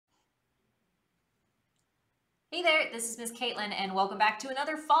Hey there, this is Miss Caitlin, and welcome back to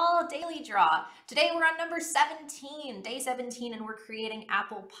another fall daily draw. Today we're on number 17, day 17, and we're creating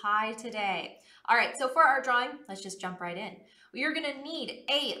apple pie today. All right, so for our drawing, let's just jump right in. You're gonna need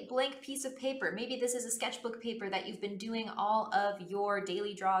a blank piece of paper. Maybe this is a sketchbook paper that you've been doing all of your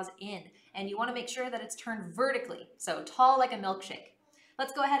daily draws in, and you wanna make sure that it's turned vertically, so tall like a milkshake.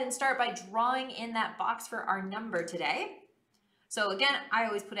 Let's go ahead and start by drawing in that box for our number today. So again, I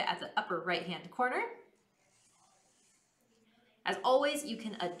always put it at the upper right-hand corner. As always, you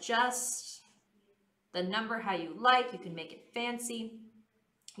can adjust the number how you like. You can make it fancy.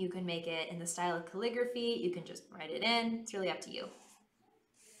 You can make it in the style of calligraphy. You can just write it in. It's really up to you.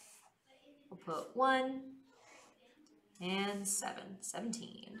 We'll put 1 and 7,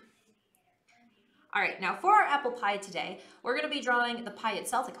 17. All right, now for our apple pie today, we're gonna be drawing the pie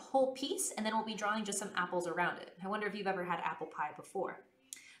itself, like a whole piece, and then we'll be drawing just some apples around it. I wonder if you've ever had apple pie before.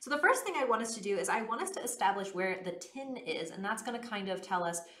 So the first thing I want us to do is I want us to establish where the tin is, and that's going to kind of tell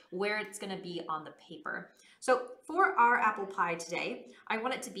us where it's going to be on the paper. So for our apple pie today, I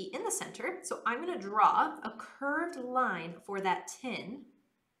want it to be in the center. So I'm going to draw a curved line for that tin,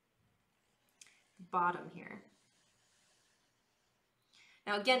 bottom here.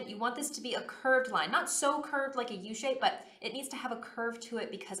 Now again, you want this to be a curved line, not so curved like a U shape, but it needs to have a curve to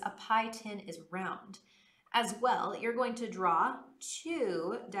it because a pie tin is round. As well, you're going to draw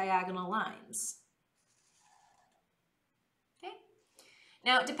 2 diagonal lines. Okay.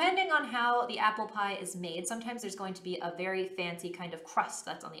 Now, depending on how the apple pie is made, sometimes there's going to be a very fancy kind of crust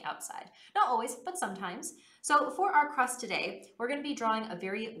that's on the outside. Not always, but sometimes. So for our crust today, we're going to be drawing a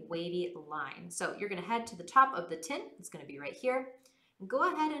very wavy line. So you're going to head to the top of the tin. It's going to be right here. And go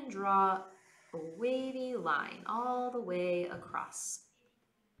ahead and draw a wavy line all the way across.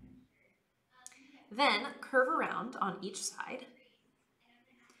 Then curve around on each side.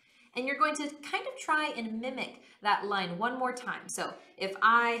 And you're going to kind of try and mimic that line one more time. So if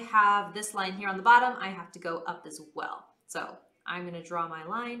I have this line here on the bottom, I have to go up as well. So I'm going to draw my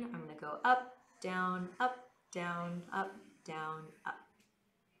line. I'm going to go up, down, up, down, up, down, up.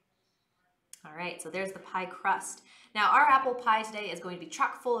 All right, so there's the pie crust. Now our apple pie today is going to be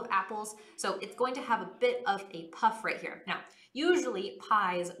chock full of apples, so it's going to have a bit of a puff right here. Now, usually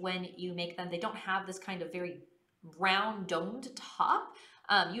pies, when you make them, they don't have this kind of very round domed top.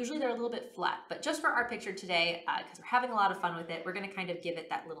 Usually they're a little bit flat, but just for our picture today, because we're having a lot of fun with it, we're gonna kind of give it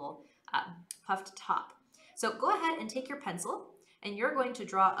that little puffed top. So go ahead and take your pencil, and you're going to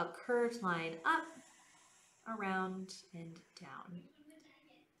draw a curved line up, around, and down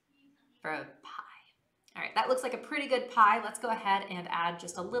for a pie. All right, that looks like a pretty good pie. Let's go ahead and add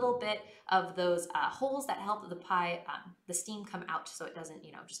just a little bit of those holes that help the pie, the steam come out so it doesn't,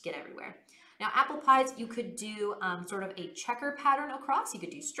 just get everywhere. Now, apple pies, you could do sort of a checker pattern across. You could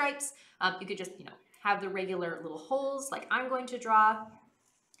do stripes. You could just, have the regular little holes like I'm going to draw.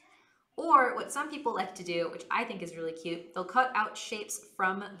 Or what some people like to do, which I think is really cute, they'll cut out shapes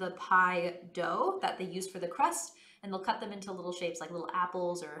from the pie dough that they use for the crust, and they'll cut them into little shapes like little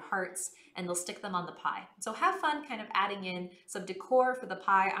apples or hearts, and they'll stick them on the pie. So have fun kind of adding in some decor for the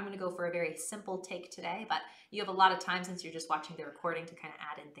pie. I'm gonna go for a very simple take today, but you have a lot of time since you're just watching the recording to kind of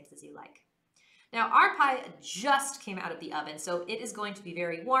add in things as you like. Now our pie just came out of the oven, so it is going to be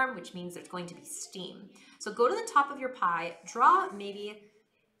very warm, which means there's going to be steam. So go to the top of your pie, draw maybe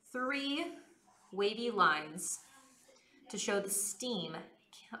 3 wavy lines to show the steam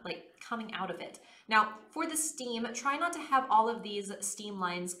like coming out of it. Now for the steam, try not to have all of these steam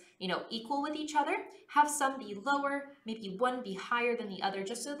lines, equal with each other. Have some be lower, maybe one be higher than the other,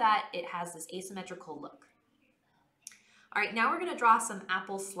 just so that it has this asymmetrical look. All right, now we're gonna draw some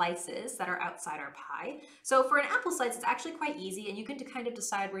apple slices that are outside our pie. So for an apple slice, it's actually quite easy, and you can kind of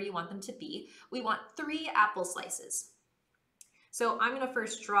decide where you want them to be. We want 3 apple slices. So I'm gonna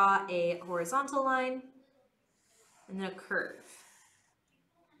first draw a horizontal line and then a curve.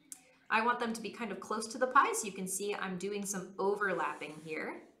 I want them to be kind of close to the pie, so you can see I'm doing some overlapping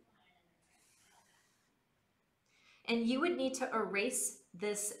here. And you would need to erase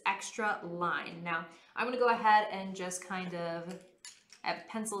this extra line. Now, I'm gonna go ahead and just kind of, I have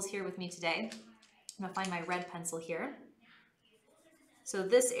pencils here with me today. I'm gonna find my red pencil here. So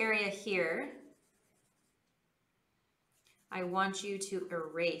this area here, I want you to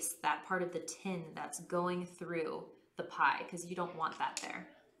erase that part of the tin that's going through the pie, because you don't want that there.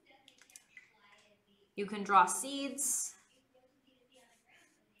 You can draw seeds.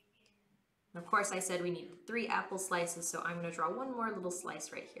 And of course, I said we need 3 apple slices, so I'm going to draw one more little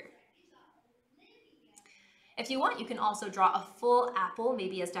slice right here. If you want, you can also draw a full apple,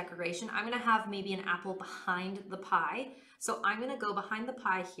 maybe as decoration. I'm going to have maybe an apple behind the pie. So I'm going to go behind the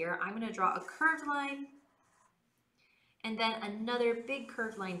pie here. I'm going to draw a curved line and then another big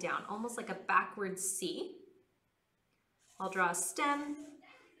curved line down, almost like a backward C. I'll draw a stem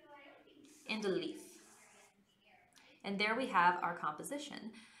and a leaf. And there we have our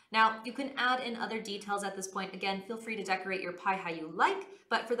composition. Now, you can add in other details at this point. Again, feel free to decorate your pie how you like,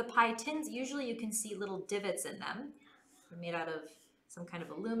 but for the pie tins, usually you can see little divots in them. They're made out of some kind of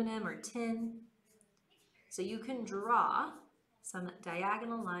aluminum or tin. So you can draw some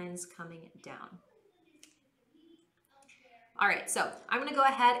diagonal lines coming down. All right, so I'm gonna go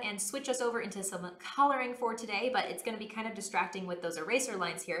ahead and switch us over into some coloring for today, but it's gonna be kind of distracting with those eraser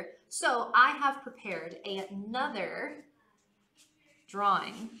lines here. So I have prepared another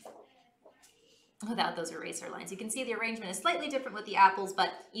drawing without those eraser lines. You can see the arrangement is slightly different with the apples, but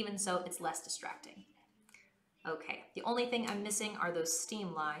even so, it's less distracting. Okay, the only thing I'm missing are those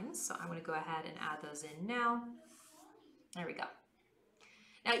steam lines, so I'm gonna go ahead and add those in now. There we go.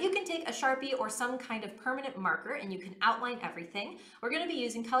 Now you can take a Sharpie or some kind of permanent marker and you can outline everything. We're going to be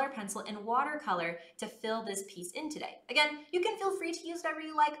using color pencil and watercolor to fill this piece in today. Again, you can feel free to use whatever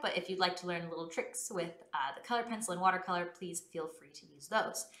you like, but if you'd like to learn little tricks with the color pencil and watercolor, please feel free to use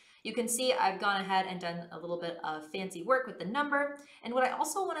those. You can see I've gone ahead and done a little bit of fancy work with the number. And what I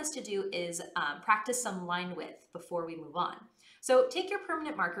also want us to do is practice some line width before we move on. So take your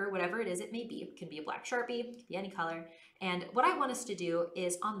permanent marker, whatever it is it may be. It can be a black Sharpie, it can be any color. And what I want us to do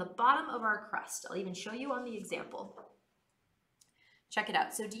is on the bottom of our crust, I'll even show you on the example. Check it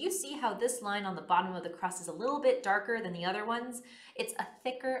out. So do you see how this line on the bottom of the crust is a little bit darker than the other ones? It's a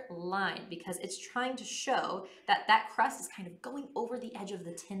thicker line because it's trying to show that that crust is kind of going over the edge of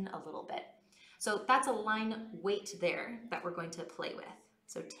the tin a little bit. So that's a line weight there that we're going to play with.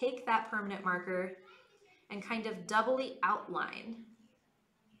 So take that permanent marker and kind of doubly outline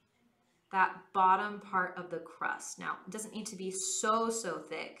that bottom part of the crust. Now, it doesn't need to be so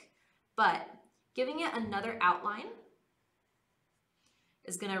thick, but giving it another outline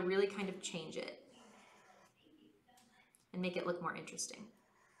is gonna really kind of change it and make it look more interesting.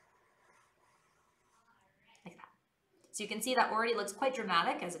 Like that. So you can see that already looks quite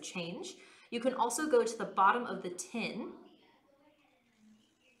dramatic as a change. You can also go to the bottom of the tin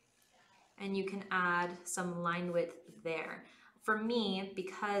and you can add some line width there. For me,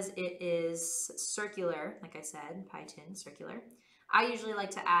 because it is circular, like I said, pie tin, circular, I usually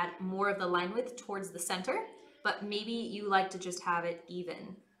like to add more of the line width towards the center, but maybe you like to just have it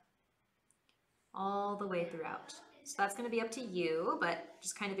even all the way throughout. So that's gonna be up to you, but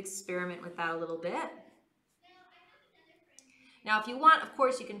just kind of experiment with that a little bit. Now, if you want, of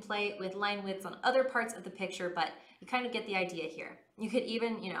course, you can play with line widths on other parts of the picture, but you kind of get the idea here. You could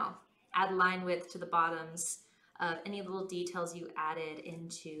even, add line width to the bottoms of any little details you added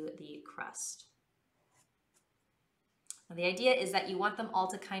into the crust. Now, the idea is that you want them all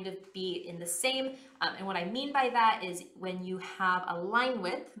to kind of be in the same, and what I mean by that is when you have a line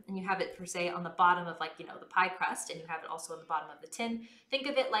width and you have it per se on the bottom of the pie crust and you have it also on the bottom of the tin, think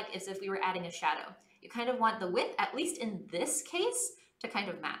of it like as if we were adding a shadow. You kind of want the width, at least in this case, to kind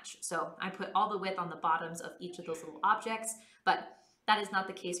of match. So I put all the width on the bottoms of each of those little objects, but that is not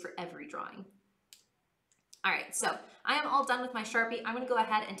the case for every drawing. All right, so I am all done with my Sharpie. I'm gonna go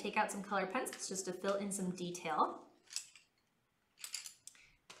ahead and take out some color pencils just to fill in some detail.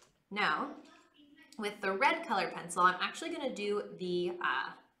 Now, with the red color pencil, I'm actually gonna do the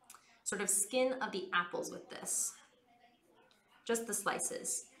sort of skin of the apples with this, just the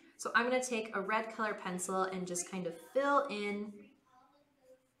slices. So I'm gonna take a red color pencil and just kind of fill in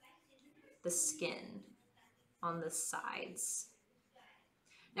the skin on the sides.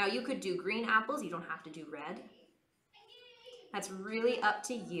 Now you could do green apples, you don't have to do red. That's really up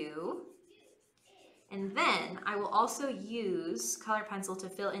to you. And then I will also use color pencil to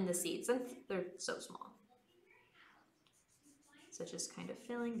fill in the seeds, and they're so small. So just kind of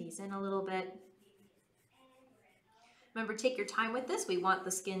filling these in a little bit. Remember, take your time with this. We want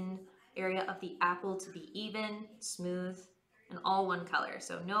the skin area of the apple to be even, smooth, and all one color,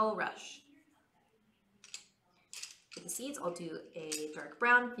 so no rush. For the seeds, I'll do a dark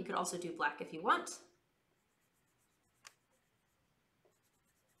brown. You could also do black if you want.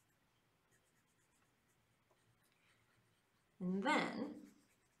 And then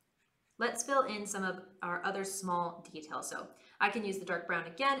let's fill in some of our other small details. So I can use the dark brown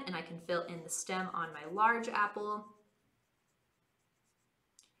again, and I can fill in the stem on my large apple.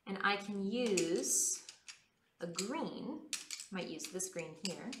 And I can use a green, I might use this green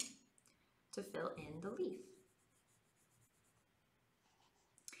here, to fill in the leaf.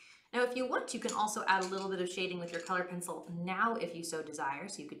 Now, if you want, you can also add a little bit of shading with your color pencil now if you so desire.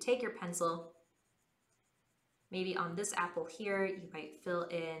 So you could take your pencil Maybe on this apple here, you might fill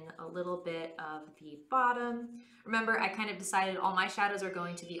in a little bit of the bottom. Remember, I kind of decided all my shadows are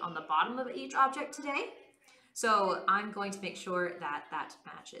going to be on the bottom of each object today. So I'm going to make sure that that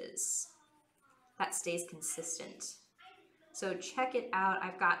matches, that stays consistent. So check it out.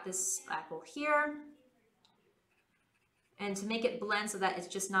 I've got this apple here. And to make it blend so that it's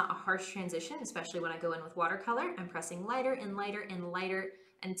just not a harsh transition, especially when I go in with watercolor, I'm pressing lighter and lighter and lighter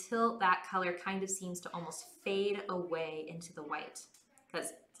until that color kind of seems to almost fade away into the white,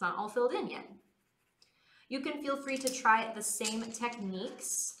 because it's not all filled in yet. You can feel free to try the same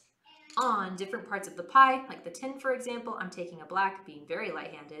techniques on different parts of the pie, like the tin, for example. I'm taking a black, being very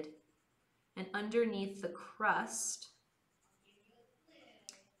light-handed, and underneath the crust,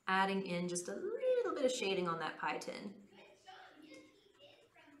 adding in just a little bit of shading on that pie tin.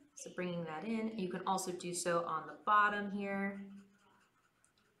 So bringing that in, you can also do so on the bottom here.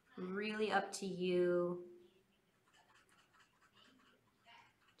 Really up to you.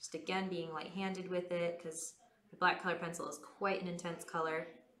 Just again, being light-handed with it, because the black color pencil is quite an intense color.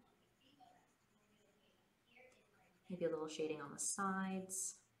 Maybe a little shading on the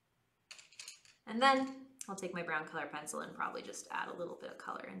sides. And then I'll take my brown color pencil and probably just add a little bit of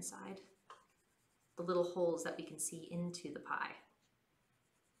color inside the little holes that we can see into the pie.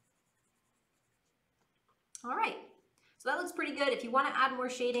 All right, so that looks pretty good. If you want to add more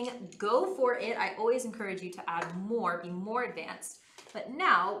shading, go for it. I always encourage you to add more, be more advanced. But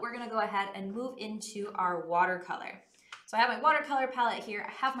now we're going to go ahead and move into our watercolor. So I have my watercolor palette here.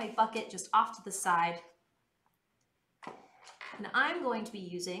 I have my bucket just off to the side. And I'm going to be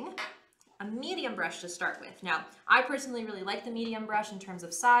using a medium brush to start with. Now, I personally really like the medium brush in terms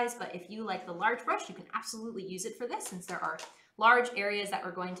of size, but if you like the large brush, you can absolutely use it for this, since there are large areas that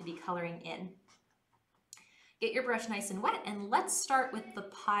we're going to be coloring in. Get your brush nice and wet, and let's start with the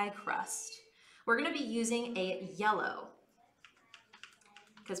pie crust. We're going to be using a yellow,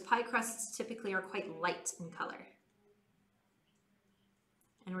 because pie crusts typically are quite light in color.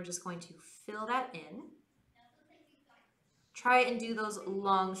 And we're just going to fill that in. Try and do those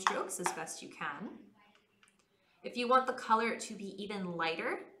long strokes as best you can. If you want the color to be even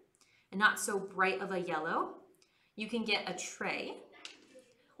lighter and not so bright of a yellow, you can get a tray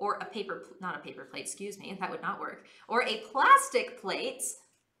or a paper, not a paper plate, excuse me, that would not work, or a plastic plate,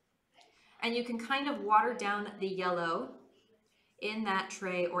 and you can kind of water down the yellow in that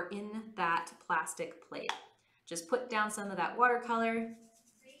tray or in that plastic plate. Just put down some of that watercolor,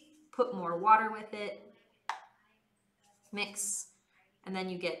 put more water with it, mix, and then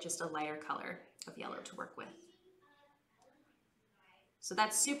you get just a lighter color of yellow to work with. So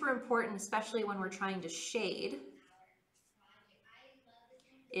that's super important, especially when we're trying to shade,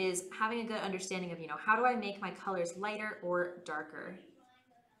 is having a good understanding of, how do I make my colors lighter or darker?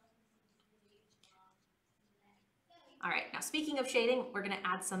 All right, now speaking of shading, we're gonna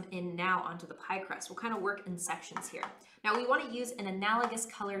add some in now onto the pie crust. We'll kind of work in sections here. Now we wanna use an analogous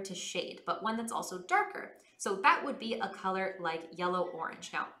color to shade, but one that's also darker. So that would be a color like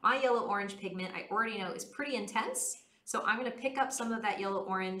yellow-orange. Now, my yellow-orange pigment, I already know, is pretty intense, so I'm gonna pick up some of that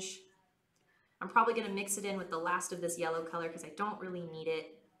yellow-orange. I'm probably gonna mix it in with the last of this yellow color because I don't really need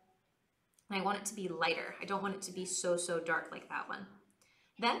it. And I want it to be lighter. I don't want it to be so dark like that one.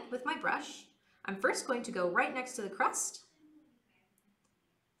 Then, with my brush, I'm first going to go right next to the crust,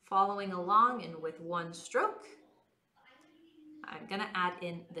 following along, and with one stroke, I'm gonna add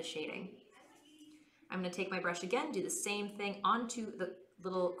in the shading. I'm gonna take my brush again, do the same thing onto the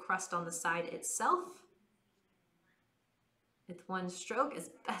little crust on the side itself, with one stroke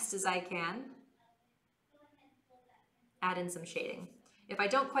as best as I can. Add in some shading. If I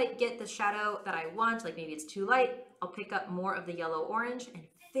don't quite get the shadow that I want, like maybe it's too light, I'll pick up more of the yellow-orange and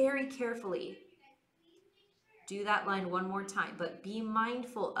very carefully do that line one more time, but be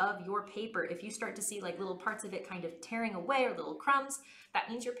mindful of your paper. If you start to see like little parts of it kind of tearing away or little crumbs, that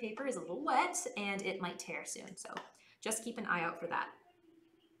means your paper is a little wet and it might tear soon. So just keep an eye out for that.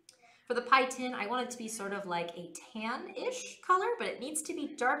 For the pie tin, I want it to be sort of like a tan-ish color, but it needs to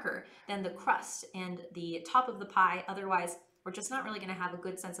be darker than the crust and the top of the pie. Otherwise, we're just not really gonna have a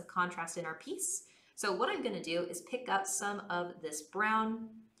good sense of contrast in our piece. So what I'm gonna do is pick up some of this brown.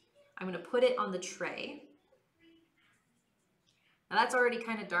 I'm gonna put it on the tray. Now that's already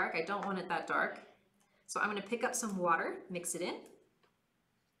kind of dark. I don't want it that dark. So I'm gonna pick up some water, mix it in,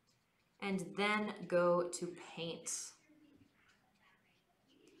 and then go to paint.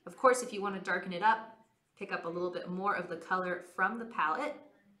 Of course, if you want to darken it up, pick up a little bit more of the color from the palette,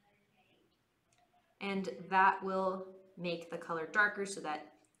 and that will make the color darker so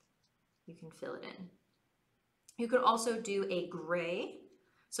that you can fill it in. You could also do a gray.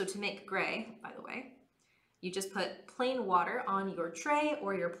 So to make gray, by the way, You just put plain water on your tray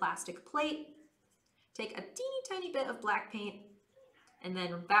or your plastic plate. Take a teeny tiny bit of black paint, and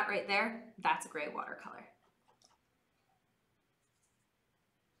then that right there, that's a gray watercolor.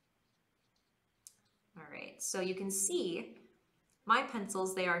 All right, so you can see my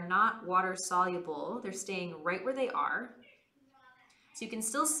pencils, they are not water soluble. They're staying right where they are. So you can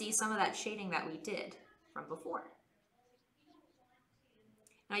still see some of that shading that we did from before.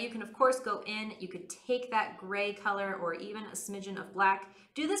 Now you can of course go in, you could take that gray color or even a smidgen of black.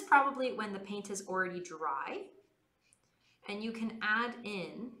 Do this probably when the paint is already dry. And you can add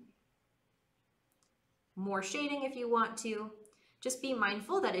in more shading if you want to. Just be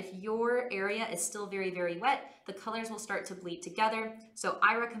mindful that if your area is still very, very wet, the colors will start to bleed together. So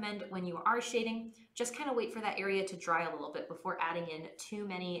I recommend when you are shading, just kind of wait for that area to dry a little bit before adding in too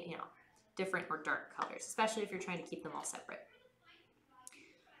many, different or dark colors, especially if you're trying to keep them all separate.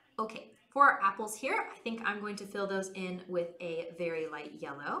 Okay, for our apples here, I think I'm going to fill those in with a very light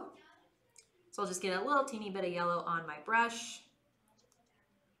yellow. So I'll just get a little teeny bit of yellow on my brush.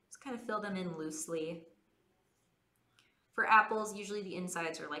 Just kind of fill them in loosely. For apples, usually the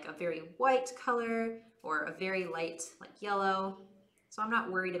insides are like a very white color or a very light like yellow. So I'm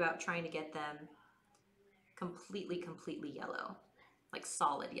not worried about trying to get them completely yellow, like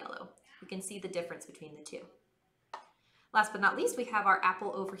solid yellow. You can see the difference between the two. Last but not least, we have our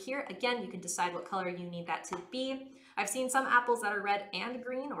apple over here. Again, you can decide what color you need that to be. I've seen some apples that are red and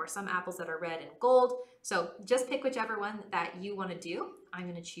green, or some apples that are red and gold. So just pick whichever one that you want to do. I'm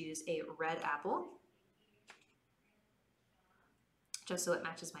going to choose a red apple, just so it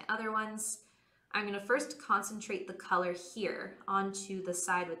matches my other ones. I'm going to first concentrate the color here onto the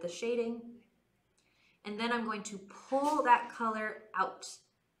side with the shading, and then I'm going to pull that color out.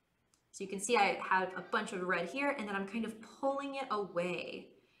 So you can see I have a bunch of red here, and then I'm kind of pulling it away,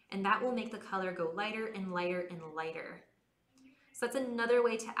 and that will make the color go lighter and lighter and lighter. So that's another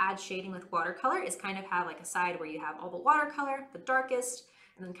way to add shading with watercolor, is kind of have like a side where you have all the watercolor, the darkest,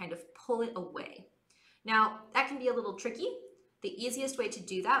 and then kind of pull it away. Now that can be a little tricky. The easiest way to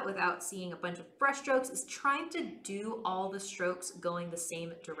do that without seeing a bunch of brush strokes is trying to do all the strokes going the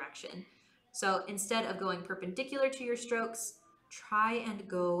same direction. So instead of going perpendicular to your strokes, try and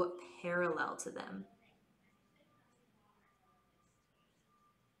go parallel to them.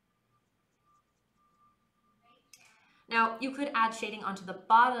 Now you could add shading onto the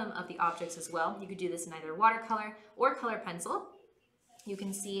bottom of the objects as well. You could do this in either watercolor or color pencil. You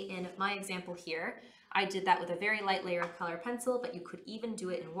can see in my example here, I did that with a very light layer of color pencil, but you could even do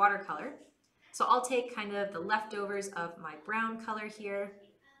it in watercolor. So I'll take kind of the leftovers of my brown color here.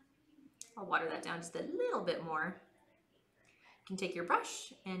 I'll water that down just a little bit more. You can take your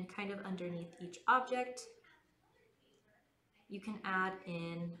brush and kind of underneath each object, you can add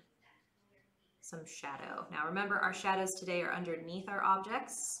in some shadow. Now remember, our shadows today are underneath our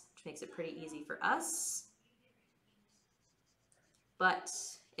objects, which makes it pretty easy for us. But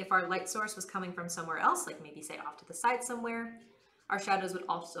if our light source was coming from somewhere else, like maybe say off to the side somewhere, our shadows would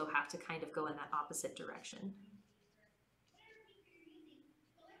also have to kind of go in that opposite direction.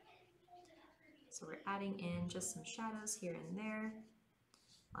 So we're adding in just some shadows here and there.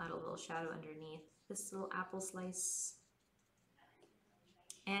 I'll add a little shadow underneath this little apple slice.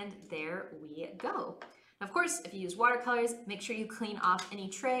 And there we go. Now, of course, if you use watercolors, make sure you clean off any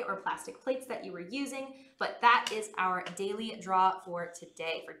tray or plastic plates that you were using. But that is our daily draw for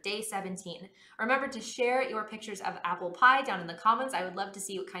today, for day 17. Remember to share your pictures of apple pie down in the comments. I would love to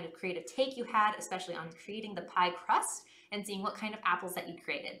see what kind of creative take you had, especially on creating the pie crust and seeing what kind of apples that you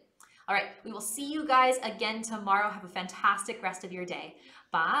created. All right, we will see you guys again tomorrow. Have a fantastic rest of your day.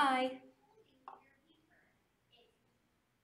 Bye.